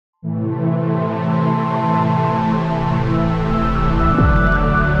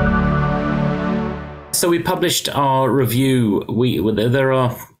so we published our review. There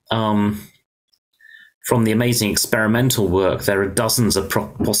are, from the amazing experimental work, there are dozens of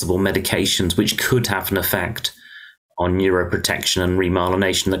possible medications which could have an effect on neuroprotection and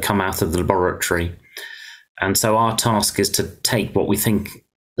remyelination that come out of the laboratory. And so our task is to take what we think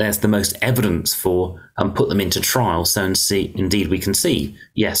there's the most evidence for and put them into trial. So indeed we can see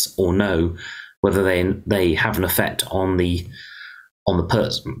yes or no whether they have an effect on the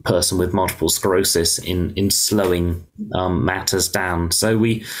person with multiple sclerosis in slowing matters down. So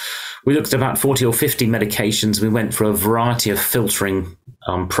we looked at about 40 or 50 medications. We went for a variety of filtering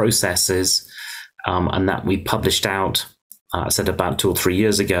processes, and that we published out, I said about 2 or 3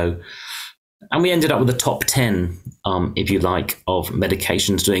 years ago. And we ended up with a top 10, if you like, of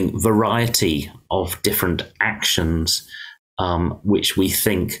medications doing variety of different actions, which we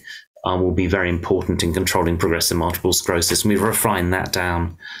think will be very important in controlling progressive multiple sclerosis. And we've refined that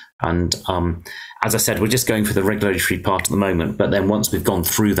down. And as I said, we're just going for the regulatory part at the moment. But then once we've gone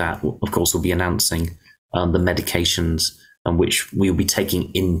through that, of course, we'll be announcing the medications which we'll be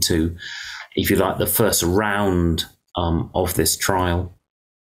taking into, if you like, the first round of this trial.